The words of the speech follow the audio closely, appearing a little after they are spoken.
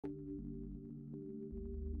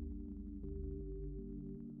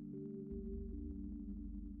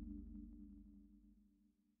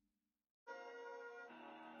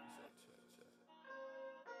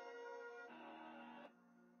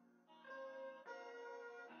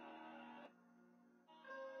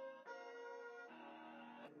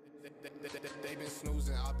They been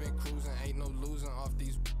snoozing, I've been cruising, ain't no losing off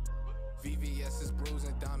these. VVS is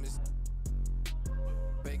bruising, diamonds.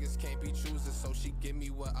 Beggars can't be choosers, so she give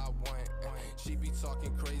me what I want. She be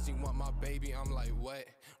talking crazy, want my baby, I'm like, what?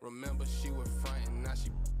 Remember she was frontin', now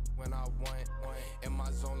she when I want. In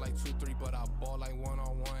my zone like 2-3, but I ball like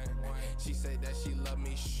one-on-one. She said that she love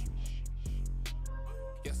me, shh.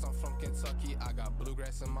 Guess I'm from Kentucky, I got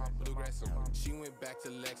bluegrass in my bluegrass. She went back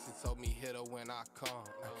to Lex and told me hit her when I come.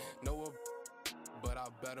 Know her, but I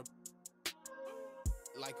better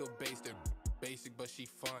like a basic, but she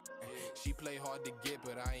fun. She play hard to get,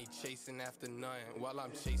 but I ain't chasing after none. While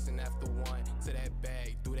I'm chasing after one, to that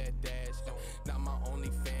bag, through that dash. Not my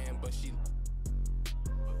only fan, but she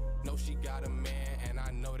know she got a man, and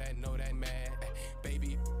I know that mad.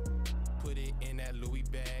 Baby, put it in that Louis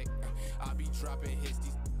bag. I be dropping hits,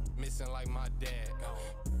 these missing like my dad.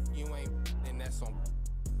 You ain't, and that's on.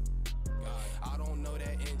 I don't know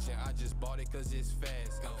that engine, I just bought it cause it's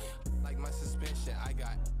fast. Like my suspension, I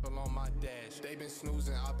got on my dash. They been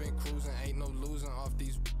snoozing, I've been cruising, ain't no losing off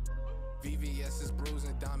these. VVS is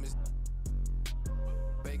bruising, diamonds.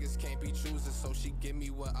 Beggars can't be choosers, so she give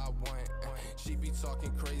me what I want. She be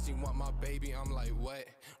talking crazy, want my baby, I'm like, what?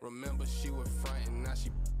 Remember she was frontin', now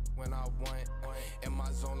she when I want. In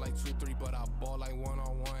my zone like 2-3, but I ball like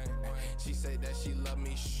one-on-one. She said that she love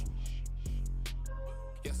me, shh.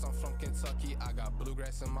 Guess I'm from Kentucky, I got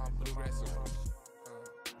bluegrass in my bluegrass.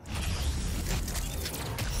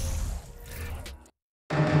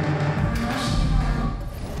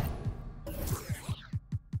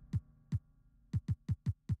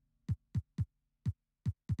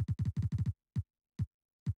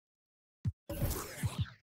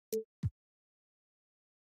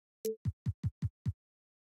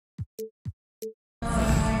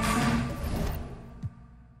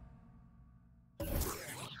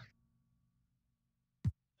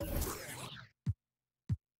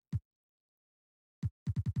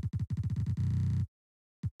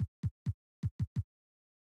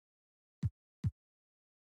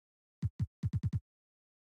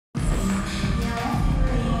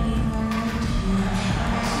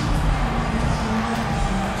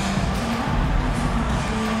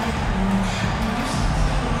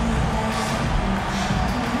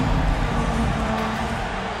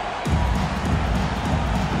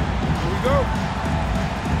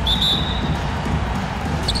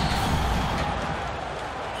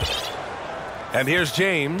 And here's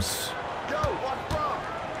James.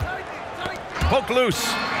 Poke loose.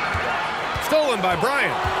 Stolen by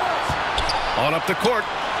Bryant. On up the court.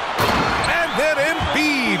 And then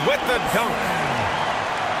Embiid with the dunk.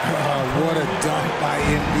 Oh, what a dunk by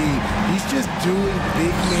Embiid. He's just doing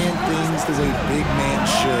big man things as a big man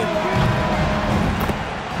should.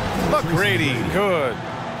 McGrady, good.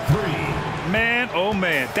 Man, oh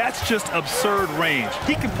man, that's just absurd range.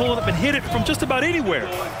 He can pull it up and hit it from just about anywhere.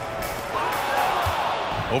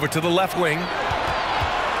 Over to the left wing.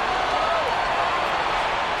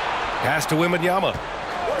 Pass to Wembanyama.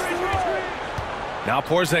 Now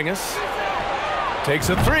Porzingis. Takes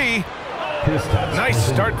a three. Nice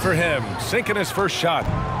start for him. Sinking his first shot.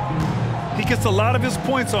 He gets a lot of his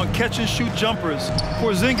points on catch-and-shoot jumpers.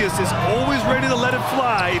 Porzingis is always ready to let it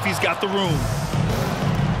fly if he's got the room.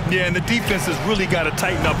 Yeah, and the defense has really got to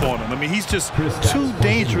tighten up on him. I mean, he's just too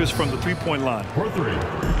dangerous from the three-point line.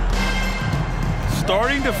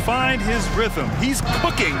 Starting to find his rhythm. He's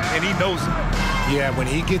cooking, and he knows it. Yeah, when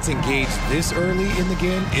he gets engaged this early in the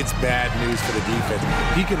game, it's bad news for the defense.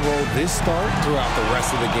 He can roll this start throughout the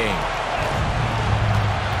rest of the game.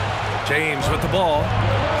 James with the ball.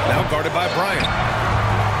 Now guarded by Bryant.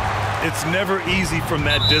 It's never easy from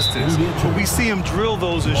that distance, but we see him drill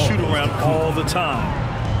those and shoot around all the time.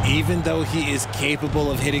 Even though he is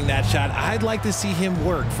capable of hitting that shot, I'd like to see him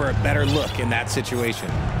work for a better look in that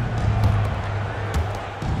situation.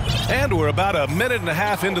 And we're about a minute and a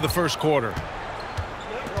half into the first quarter.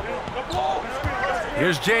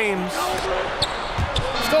 Here's James.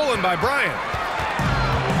 Stolen by Bryant.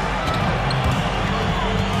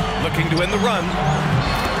 Looking to end the run.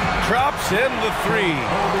 Drops in the three.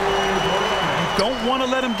 Don't want to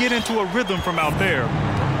let him get into a rhythm from out there.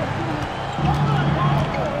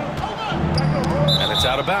 And it's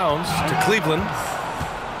out of bounds to Cleveland.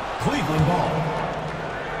 Cleveland ball.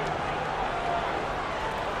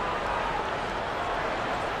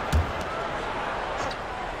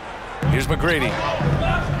 Here's McGrady.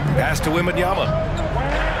 Pass to Wembanyama.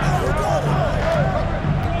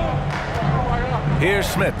 Here's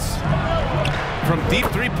Smits. From deep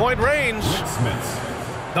three-point range.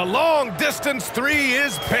 The long-distance three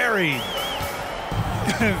is buried.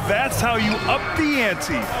 That's how you up the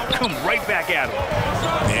ante. Come right back at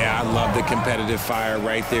him. Yeah, I love the competitive fire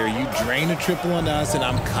right there. You drain a triple on us, and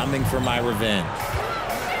I'm coming for my revenge.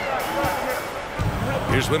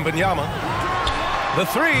 Here's Wembanyama. The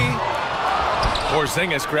three.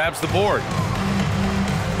 Porzingis grabs the board.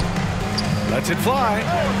 Lets it fly.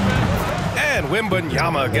 And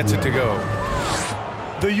Wembanyama gets it to go.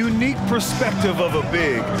 The unique perspective of a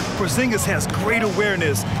big. Porzingis has great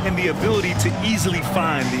awareness and the ability to easily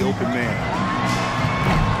find the open man.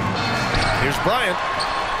 Here's Bryant.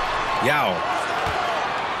 Yao.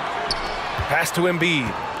 Pass to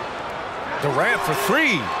Embiid. Durant for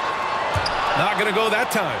three. Not going to go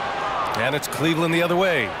that time. And it's Cleveland the other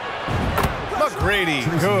way. McGrady,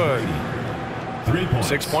 good. 3 points.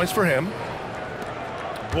 6 points for him.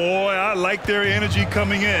 Boy, I like their energy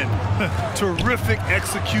coming in. Terrific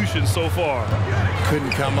execution so far.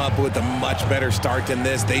 Couldn't come up with a much better start than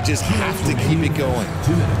this. They just have to keep it going.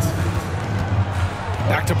 2 minutes.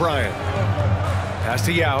 Back to Bryant. Pass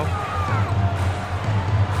to Yao.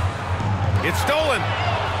 It's stolen.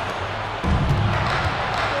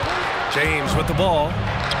 James with the ball.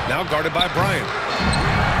 Now guarded by Bryant.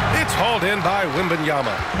 It's hauled in by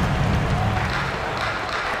Wembanyama.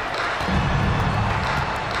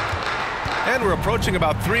 And we're approaching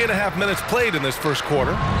about 3.5 minutes played in this first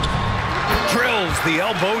quarter. Drills the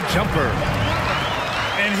elbow jumper.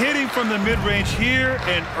 And hitting from the mid-range here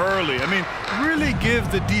and early. I mean, really gives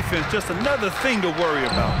the defense just another thing to worry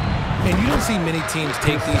about. And you don't see many teams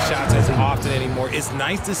take these shots as often anymore. It's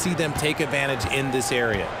nice to see them take advantage in this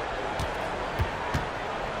area.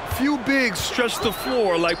 Few bigs stretch the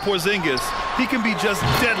floor like Porzingis. He can be just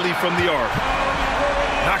deadly from the arc.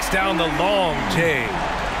 Knocks down the long J.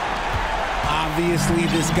 Obviously,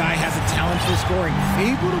 this guy has a talent for scoring.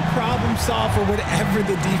 Able to problem solve for whatever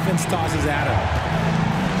the defense tosses at him.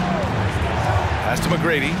 Pass to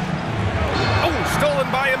McGrady. Oh, stolen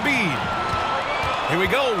by Embiid. Here we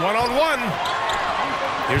go, one-on-one.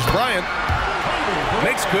 Here's Bryant.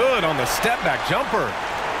 Makes good on the step-back jumper.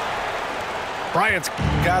 Bryant's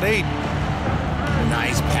got 8.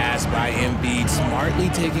 Nice pass by Embiid, smartly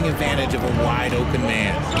taking advantage of a wide-open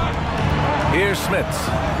man. Here's Smits.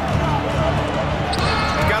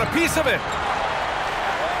 Got a piece of it.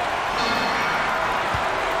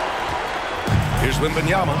 Here's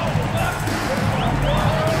Wembanyama.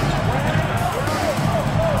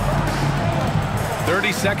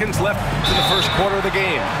 "30 seconds left in the first quarter of the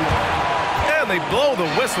game. And they blow the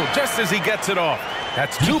whistle just as he gets it off.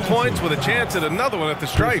 That's 2 points with a chance at another one at the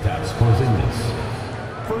stripe. That's Porzingis.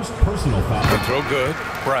 First personal foul. The throw good.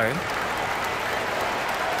 Bryant.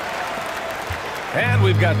 And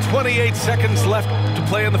we've got 28 seconds left to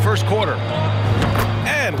play in the first quarter.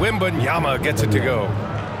 And Wembanyama gets it to go.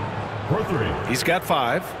 For 3. He's got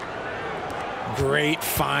 5. Great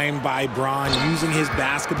find by Bron, using his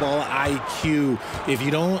basketball IQ. If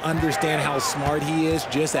you don't understand how smart he is,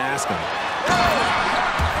 just ask him.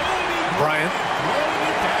 Bryant.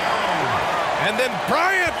 And then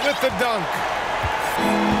Bryant with the dunk.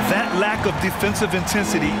 That lack of defensive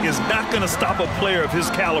intensity is not going to stop a player of his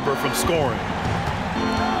caliber from scoring.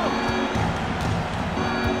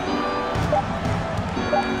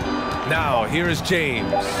 Now, here is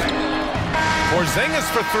James. Porzingis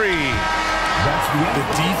for 3. The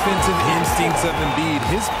defensive instincts of Embiid,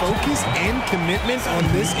 his focus and commitment on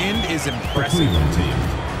this end is impressive. Cleveland team.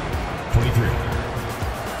 23.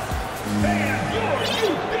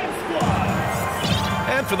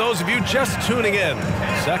 And for those of you just tuning in,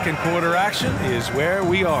 second quarter action is where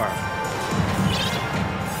we are.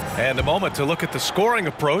 And a moment to look at the scoring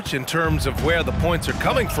approach in terms of where the points are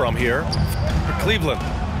coming from here for Cleveland.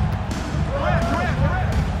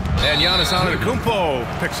 And Giannis Antetokounmpo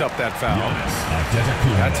picks up that foul.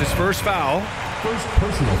 That's his first foul. First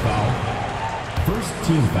personal foul. First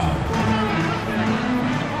team foul.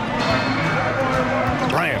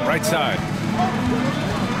 Bryant, right side.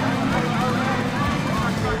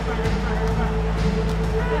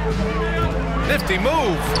 Nifty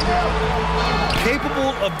move.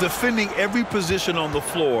 Capable of defending every position on the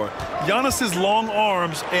floor, Giannis's long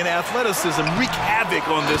arms and athleticism wreak havoc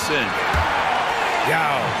on this end.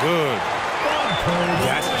 Yao, good.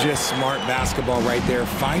 That's just smart basketball right there,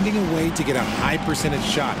 finding a way to get a high percentage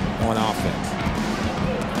shot on offense.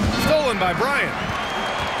 Stolen by Bryant.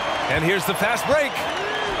 And here's the fast break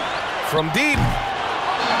from deep.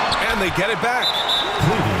 And they get it back.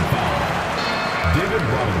 Cleveland foul. David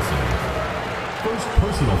Robinson. First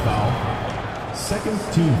personal foul. Second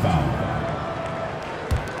team foul.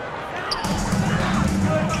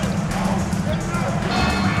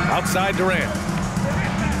 Outside Durant.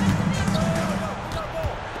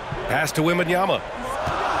 Pass to Wembanyama.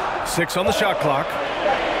 6 on the shot clock.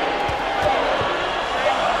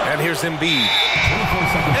 And here's Embiid.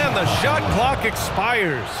 And the shot clock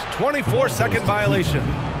expires. 24-second violation.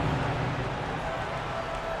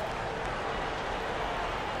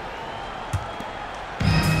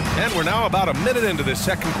 And we're now about a minute into this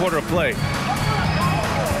second quarter of play.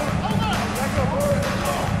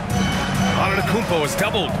 Antetokounmpo is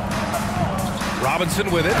doubled. Robinson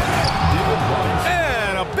with it.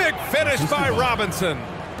 And a big finish by Robinson.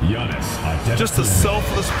 Just a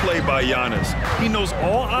selfless play by Giannis. He knows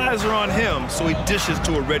all eyes are on him, so he dishes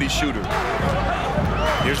to a ready shooter.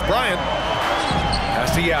 Here's Bryant.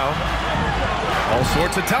 Pass to Yao. All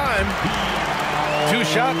sorts of time. 2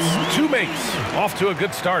 shots, 2 makes. Off to a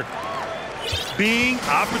good start. Being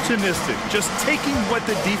opportunistic, just taking what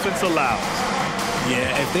the defense allows.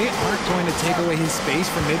 Yeah, if they aren't going to take away his space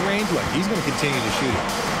from mid-range, look, he's going to continue to shoot it.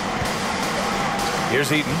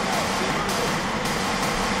 Here's Eaton.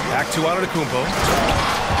 Back to Antetokounmpo.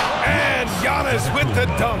 And Giannis with the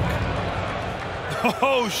dunk.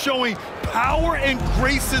 Oh, showing power and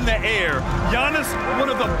grace in the air. Giannis, one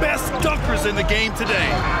of the best dunkers in the game today.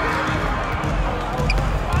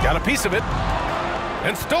 Got a piece of it.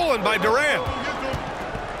 And stolen by Durant.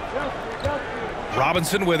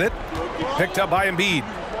 Robinson with it. Picked up by Embiid.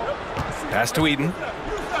 Pass to Eaton.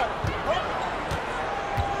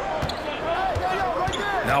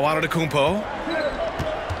 Now Antetokounmpo.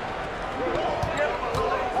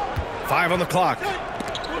 5 on the clock.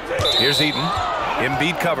 Here's Eaton.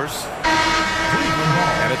 Embiid covers.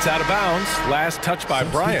 And it's out of bounds. Last touch by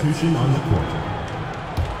Bryant.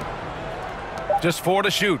 Just 4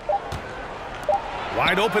 to shoot.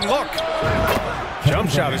 Wide open look. Jump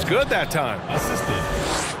shot is good that time.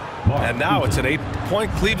 And now it's an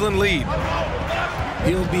 8-point Cleveland lead.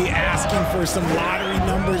 He'll be asking for some lottery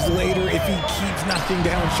numbers later if he keeps knocking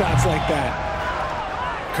down shots like that.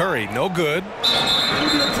 Curry, no good.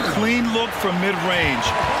 Clean look from mid-range.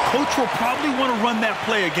 Coach will probably want to run that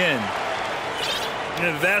play again.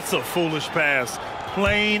 And that's a foolish pass.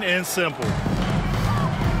 Plain and simple.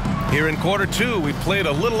 Here in quarter 2, we've played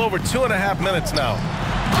a little over 2.5 minutes now.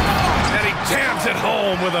 And he jams it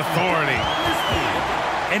home with authority.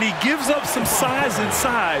 And he gives up some size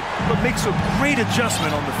inside, but makes a great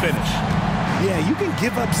adjustment on the finish. Yeah, you can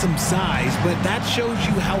give up some size, but that shows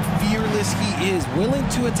you how fearless he is, willing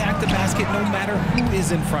to attack the basket no matter who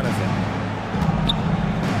is in front of him.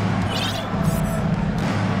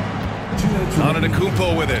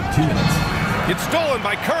 Antetokounmpo with it. It's stolen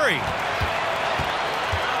by Curry.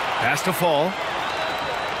 Pass to Fall.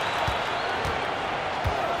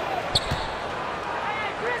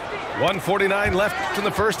 .149 left in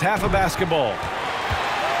the first half of basketball.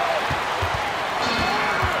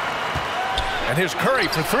 And here's Curry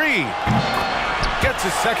for 3. Gets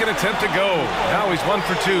his second attempt to go. Now he's 1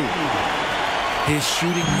 for 2. His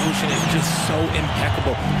shooting motion is just so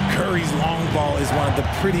impeccable. Curry's long ball is one of the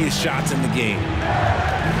prettiest shots in the game.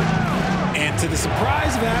 And to the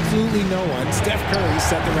surprise of absolutely no one, Steph Curry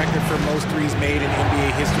set the record for most threes made in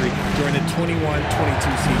NBA history during the 21-22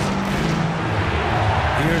 season.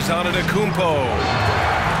 Here's Antetokounmpo.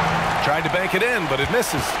 Tried to bank it in, but it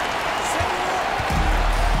misses.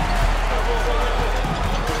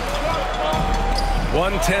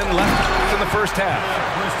 .110 left in the first half.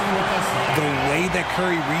 The way that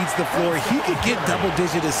Curry reads the floor, he could get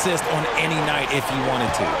double-digit assists on any night if he wanted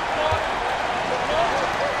to.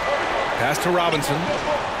 Pass to Robinson.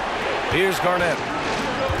 Here's Garnett.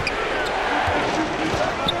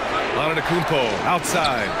 Antetokounmpo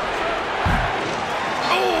outside.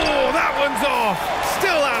 Oh, that one's off.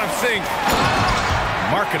 Still out of sync.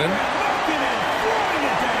 Markkanen.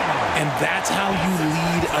 And that's how you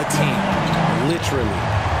lead a team, literally.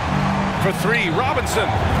 For 3, Robinson.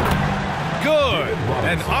 Good.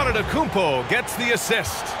 And Antetokounmpo gets the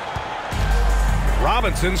assist.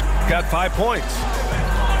 Robinson's got 5 points.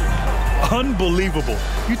 Unbelievable.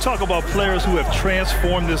 You talk about players who have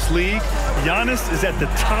transformed this league. Giannis is at the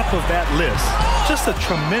top of that list. Just a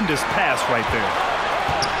tremendous pass right there.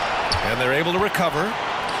 And they're able to recover.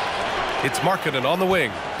 It's Markkanen on the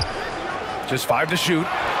wing. Just 5 to shoot.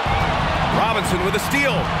 Robinson with a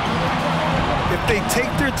steal. If they take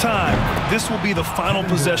their time, this will be the final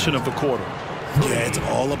possession of the quarter. Yeah, it's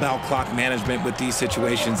all about clock management with these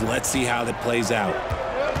situations. Let's see how that plays out.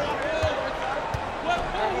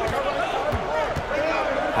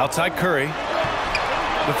 Outside Curry.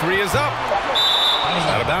 The 3 is up.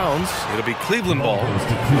 Out of bounds. It'll be Cleveland ball.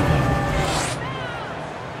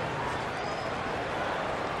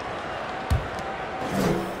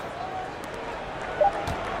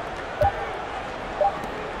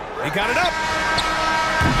 He got it up.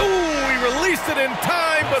 Ooh, he released it in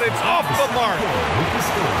time, but it's off the mark.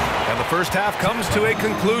 And the first half comes to a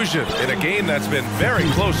conclusion in a game that's been very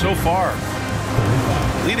close so far.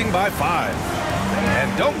 Leading by 5.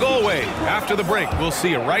 And don't go away. After the break, we'll see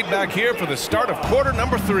you right back here for the start of quarter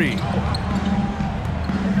number 3.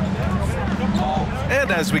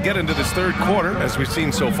 And as we get into this third quarter, as we've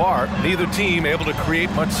seen so far, neither team able to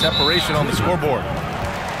create much separation on the scoreboard.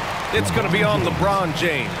 It's going to be on LeBron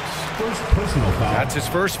James. First personal foul. That's his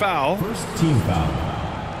first foul. First team foul.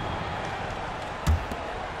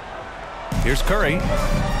 Here's Curry.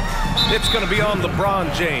 It's going to be on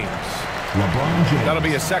LeBron James. LeBron James. That'll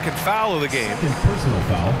be a second foul of the game. Second personal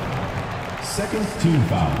foul. Second team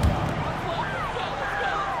foul.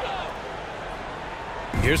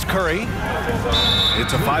 Here's Curry.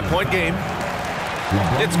 It's a 5-point game.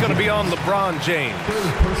 It's going to be on LeBron James.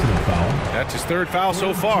 Third personal foul. That's his third foul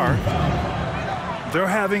so far. They're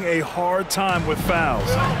having a hard time with fouls.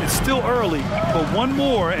 It's still early, but one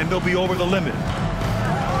more and they'll be over the limit.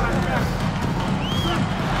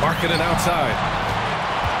 Marking it outside.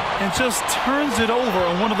 And just turns it over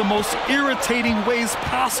in one of the most irritating ways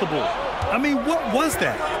possible. I mean, what was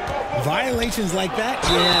that? Violations like that,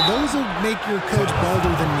 yeah, those will make your coach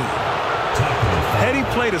bolder than me. Heady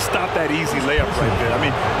play to stop that easy layup right there. I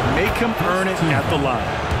mean, make him earn it at the line.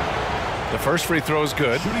 The first free throw is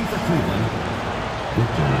good. Shooting for Cleveland.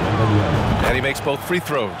 And he makes both free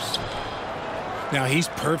throws. Now he's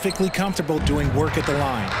perfectly comfortable doing work at the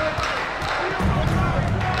line.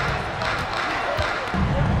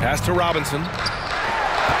 Pass to Robinson.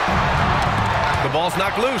 The ball's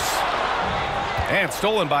knocked loose. And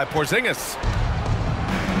stolen by Porzingis.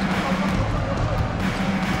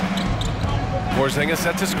 Porzingis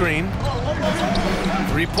sets a screen.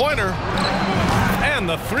 Three-pointer. And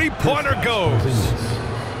the three-pointer goes.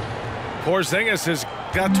 Porzingis has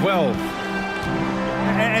got 12.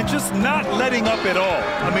 And just not letting up at all.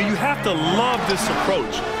 I mean, you have to love this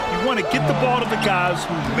approach. You want to get the ball to the guys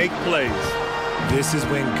who make plays. This is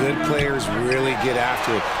when good players really get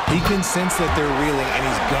after it. He can sense that they're reeling, and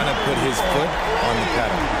he's going to put his foot on the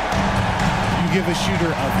pedal. You give a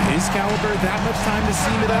shooter of his caliber that much time to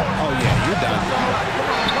seam it up, oh, yeah, you're done.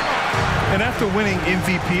 And after winning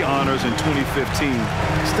MVP honors in 2015,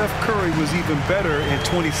 Steph Curry was even better in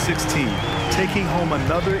 2016, taking home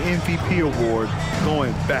another MVP award,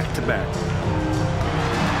 going back-to-back.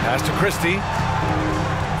 Pass to Christie.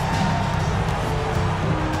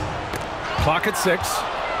 Clock at 6.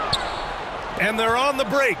 And they're on the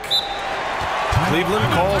break. Cleveland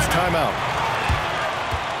calls timeout.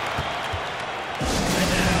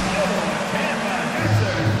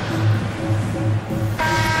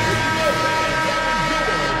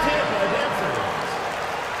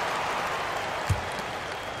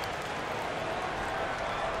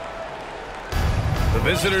 The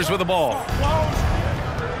visitors with the ball.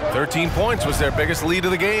 13 points was their biggest lead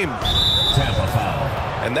of the game. Tampa foul.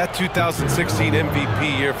 And that 2016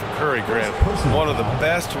 MVP year for Curry, Grant, one of the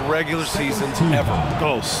best regular seasons ever.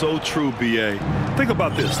 Oh, so true, B.A. Think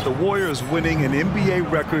about this. The Warriors winning an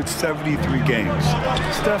NBA record 73 games.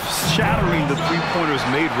 Steph shattering the three-pointers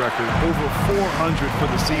made record, over 400 for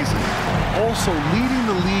the season. Also leading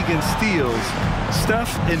the league in steals.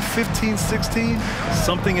 Steph in 15-16,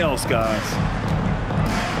 something else, guys.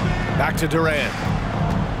 Back to Durant.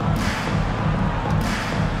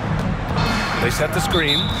 They set the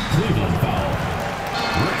screen. Cleveland foul.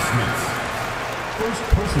 Rick Smith. First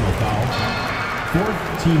personal foul. Fourth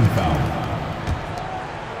team foul.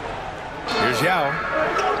 Here's Yao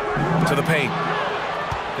to the paint.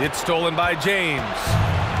 It's stolen by James.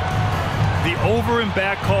 The over and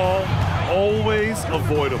back call, always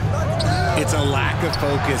avoidable. It's a lack of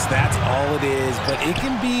focus, that's all it is. But it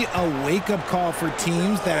can be a wake-up call for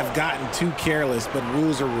teams that have gotten too careless, but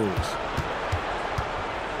rules are rules.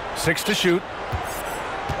 6 to shoot.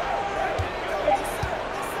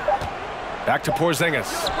 Back to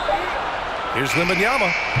Porzingis. Here's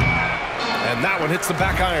Wembanyama. And that one hits the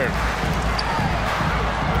back iron.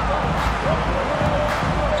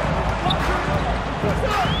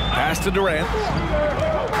 Pass to Durant.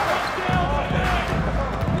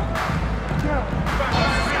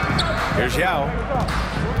 Here's Yao.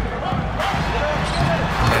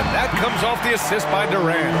 And that comes off the assist by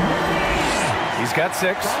Durant. He's got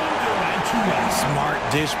 6. Smart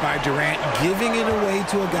dish by Durant, giving it away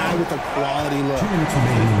to a guy with a quality look.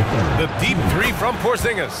 The deep three from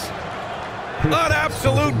Porzingis. An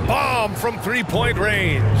absolute bomb from three-point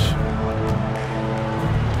range.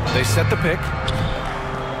 They set the pick.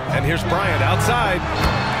 And here's Bryant outside.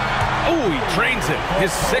 Oh, he drains it.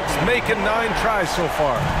 His 6th make in 9 tries so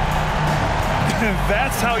far. And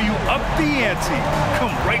that's how you up the ante.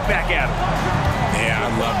 Come right back at him. Yeah, I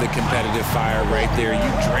love the competitive fire right there. You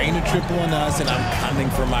drain a triple on us, and I'm coming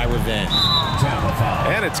for my revenge.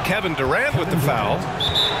 And it's Kevin Durant with the foul.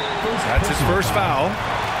 That's his first foul.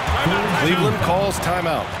 Cleveland calls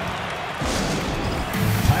timeout.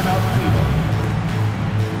 Timeout, Cleveland.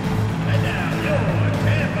 And now, your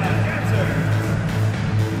Tampa answer.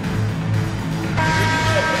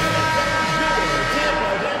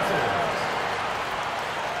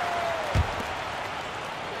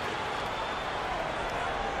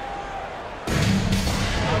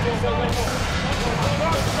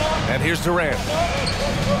 And here's Durant.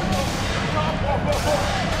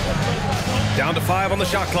 Down to 5 on the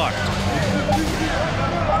shot clock.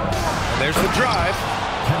 There's the drive.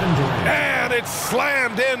 Kevin Durant. And it's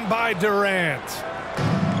slammed in by Durant.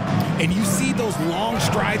 And you see those long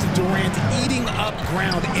strides of Durant eating up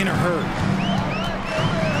ground in a hurry.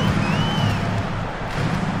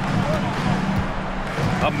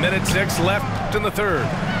 A minute 6 left in the third.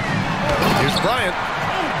 Here's Bryant.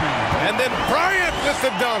 And then Bryant with the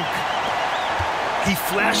dunk. He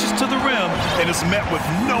flashes to the rim and is met with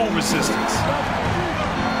no resistance.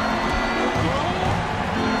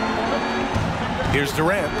 Here's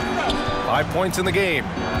Durant. 5 points in the game.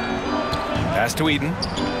 Pass to Eden.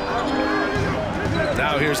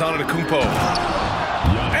 Now here's Antetokounmpo.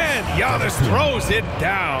 And Giannis throws it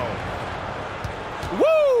down.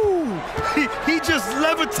 Woo! He just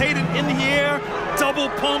levitated in the air, double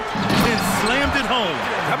pumped, and slammed it home.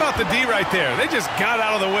 How about the D right there? They just got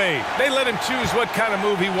out of the way. They let him choose what kind of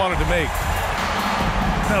move he wanted to make.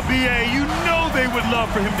 Now, B.A., you know they would love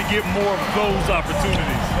for him to get more of those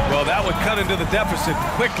opportunities. Well, that would cut into the deficit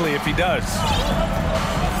quickly if he does.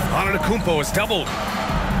 Antetokounmpo is doubled.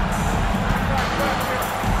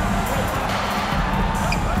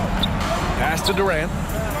 Pass to Durant.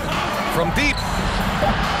 From deep.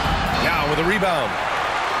 Now with a rebound.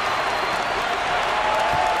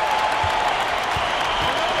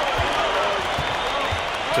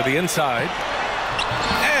 To the inside.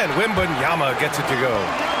 And Wembanyama gets it to go.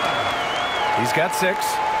 He's got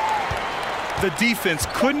 6. The defense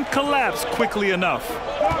couldn't collapse quickly enough.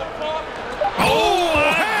 Oh,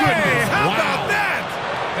 my hey, goodness. how Wow. about that?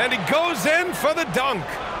 And he goes in for the dunk.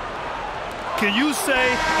 Can you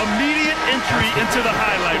say immediate entry into the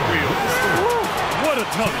highlight reel? What a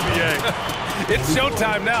dunk, B.A. It's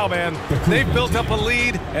showtime now, man. They've built up a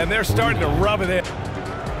lead, and they're starting to rub it in.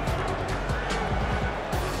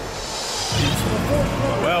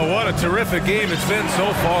 Well, what a terrific game it's been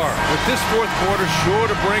so far. With this fourth quarter sure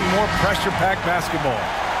to bring more pressure-packed basketball.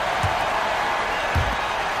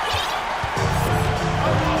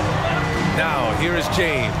 Now, here is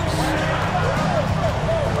James.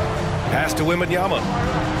 Pass to Wembanyama.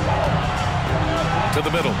 To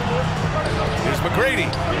the middle. Here's McGrady.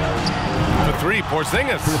 For 3,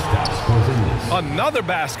 Porzingis. Another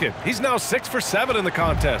basket. He's now 6 for 7 in the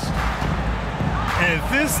contest. And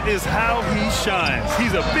this is how he shines.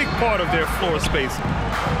 He's a big part of their floor spacing.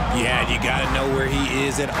 Yeah, you got to know where he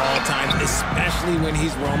is at all times, especially when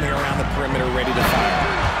he's roaming around the perimeter ready to fire.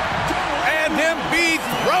 And Embiid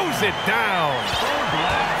throws it down.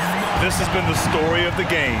 This has been the story of the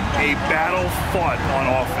game, a battle fought on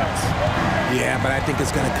offense. Yeah, but I think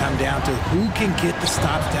it's going to come down to who can get the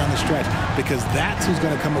stops down the stretch, because that's who's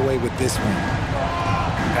going to come away with this one.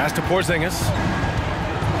 Pass to Porzingis.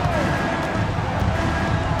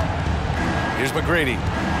 Here's McGrady.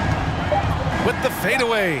 With the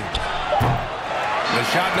fadeaway. The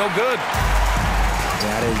shot no good.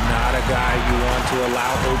 That is not a guy you want to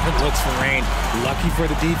allow open looks from range. Lucky for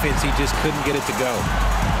the defense, he just couldn't get it to go.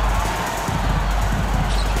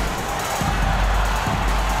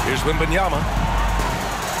 Here's Wembanyama.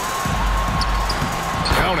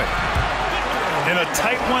 Count it. In a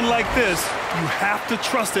tight one like this, you have to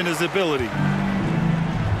trust in his ability.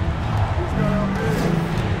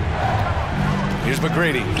 Here's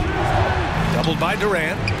McGrady. Doubled by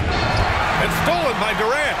Durant. And stolen by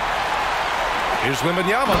Durant. Here's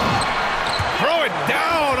Wembanyama. Throw it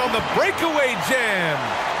down on the breakaway jam.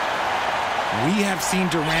 We have seen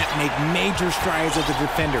Durant make major strides as a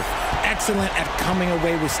defender. Excellent at coming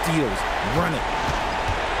away with steals. Run it.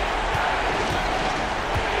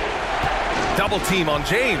 Double team on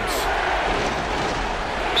James.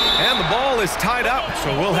 And the ball is tied up,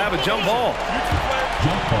 so we'll have a jump ball.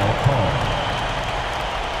 Jump ball call.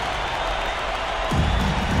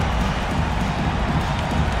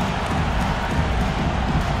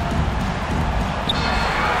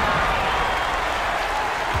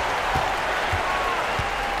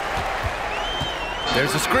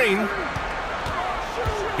 There's a screen.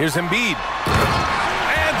 Here's Embiid.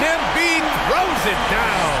 And Embiid throws throws it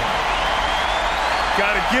down.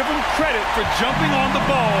 Got to give him credit for jumping on the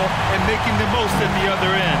ball and making the most at the other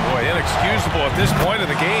end. Boy, inexcusable at this point of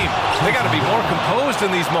the game. They got to be more composed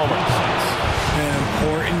in these moments. An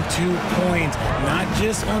important 2 points, not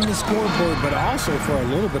just on the scoreboard, but also for a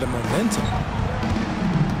little bit of momentum.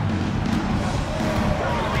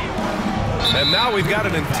 And now we've got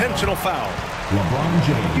an intentional foul. LeBron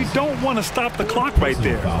James. You don't want to stop the clock right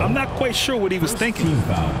there. I'm not quite sure what he was thinking. Team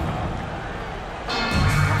foul.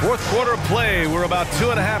 Fourth quarter of play. We're about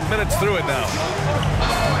 2.5 minutes through it now.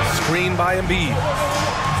 Screen by Embiid.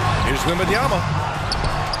 Here's Wembanyama.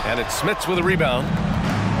 And it's Smits with a rebound.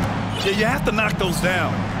 Yeah, you have to knock those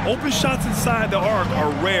down. Open shots inside the arc are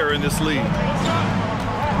rare in this league.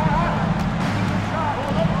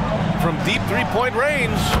 From deep three-point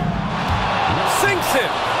range. Sinks it.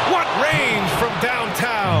 What range from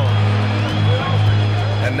downtown.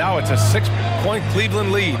 And now it's a 6-point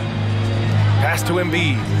Cleveland lead. Pass to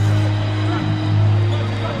Embiid.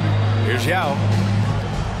 Here's Yao.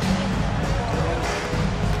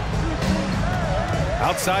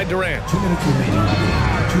 Outside Durant. 2 minutes remaining.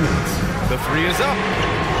 2 minutes. The three is up.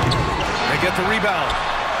 They get the rebound.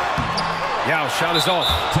 Yao shot is off.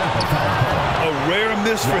 Tampa foul. A rare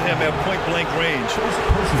miss for him at point-blank range.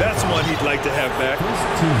 That's one he'd like to have back.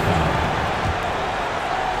 Team foul.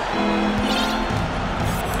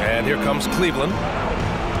 And here comes Cleveland.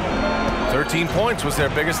 13 points was their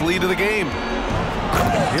biggest lead of the game.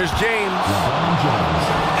 Here's James. LeBron James.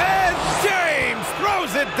 And James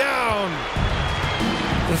throws it down.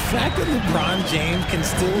 The fact that LeBron James can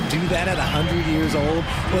still do that at 100 years old,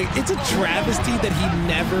 like, it's a travesty that he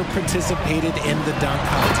never participated in the dunk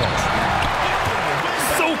contest.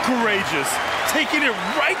 So courageous, taking it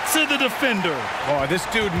right to the defender. Boy, this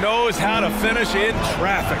dude knows how to finish in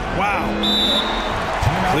traffic. Wow.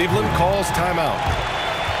 Cleveland calls timeout.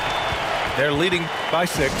 They're leading by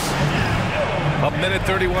 6. A minute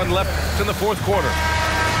 31 left in the fourth quarter.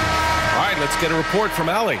 All right, let's get a report from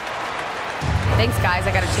Allie. Thanks, guys.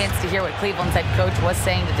 I got a chance to hear what Cleveland's head coach was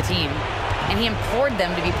saying to the team. And he implored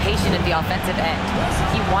them to be patient at the offensive end.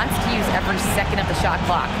 He wants to use every second of the shot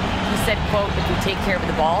clock. He said, quote, if we take care of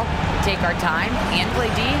the ball, we take our time, and play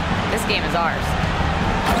D, this game is ours.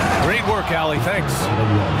 Great work, Allie. Thanks.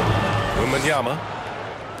 Wembanyama.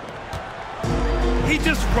 He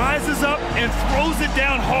just rises up and throws it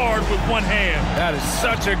down hard with one hand. That is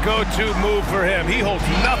such a go-to move for him. He holds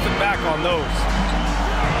nothing back on those.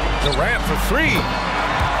 Durant for 3.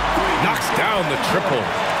 Knocks down the triple.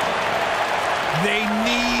 They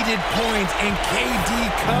needed points, and KD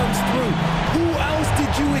comes through. Who else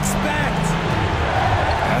did you expect?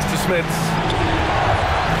 Pass to Smits.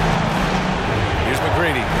 Here's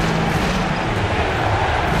McGrady.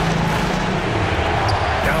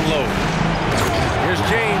 Down low. Here's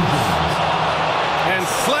James. And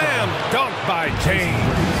slam dunk by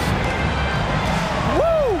James.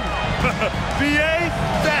 Woo! BA,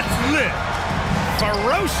 that's lit.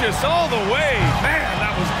 Ferocious all the way. Man,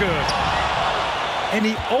 that was good. And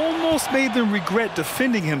he almost made them regret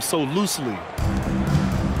defending him so loosely.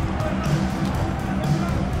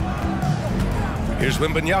 Here's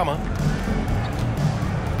Wembanyama.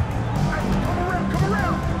 Come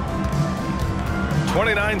around.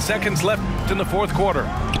 29 seconds left in the fourth quarter.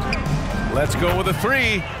 Let's go with a 3.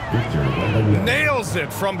 Victor Wembanyama. Nails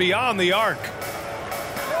it from beyond the arc.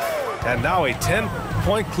 And now a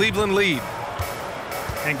 10-point Cleveland lead.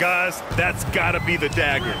 And guys, that's got to be the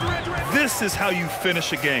dagger. This is how you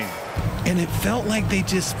finish a game. And it felt like they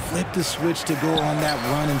just flipped the switch to go on that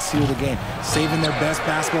run and seal the game, saving their best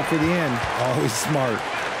basketball for the end. Always smart.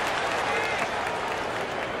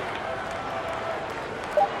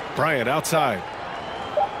 Bryant outside.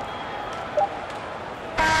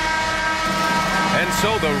 And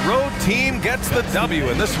so the road team gets the W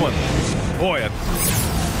in this one. Boy,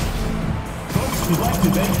 Folks, we'd like to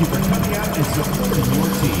thank you for coming out and supporting your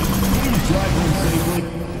team. Please drive home safely.